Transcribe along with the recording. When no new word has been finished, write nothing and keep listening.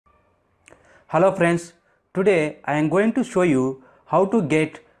Hello friends, today I am going to show you how to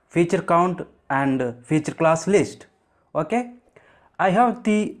get feature count and feature class list. Okay, I have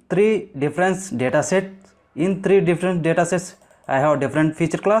the three different data sets. In three different data sets I have different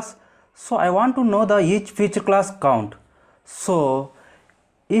feature class, so I want to know the each feature class count. So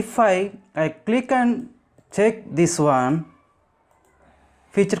if I click and check this one,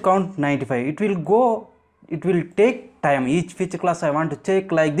 feature count 95, it will take time. Each feature class I want to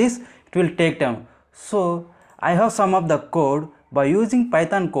check like this, it will take time. So I have some of the code. By using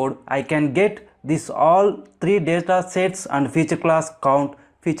Python code I can get this all three data sets and feature class count,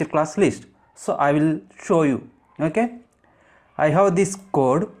 feature class list. So I will show you. Okay, I have this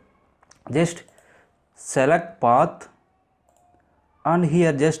code. Just select path and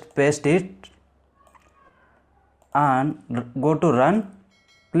here just paste it and go to run.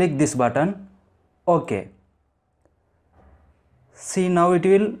 Click this button. OK. See, now it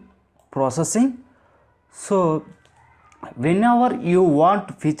will processing. So whenever you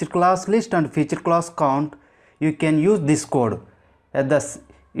want feature class list and feature class count, you can use this code.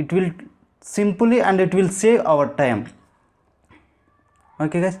 It will simply and it will save our time.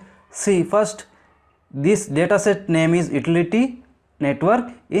 Okay guys, see, first this dataset name is utility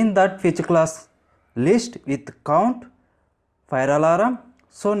network. In that feature class list with count, fire alarm.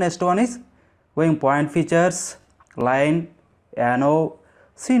 So next one is going point features, line, arrow.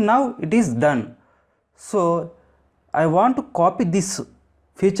 See, now it is done. So I want to copy this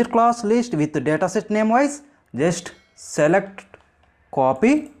feature class list with the dataset name wise. Just select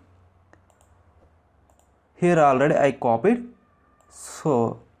copy. Here already I copied.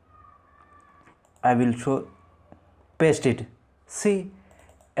 So I will show, paste it. See,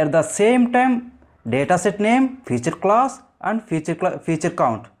 at the same time dataset name, feature class and feature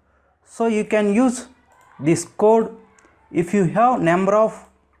count. So you can use this code. If you have number of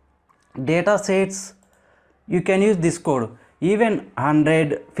data sets, you can use this code. Even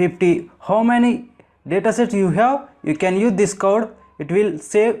 100, 50, how many data sets you have, you can use this code. It will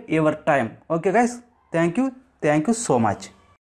save your time. Okay guys, thank you so much.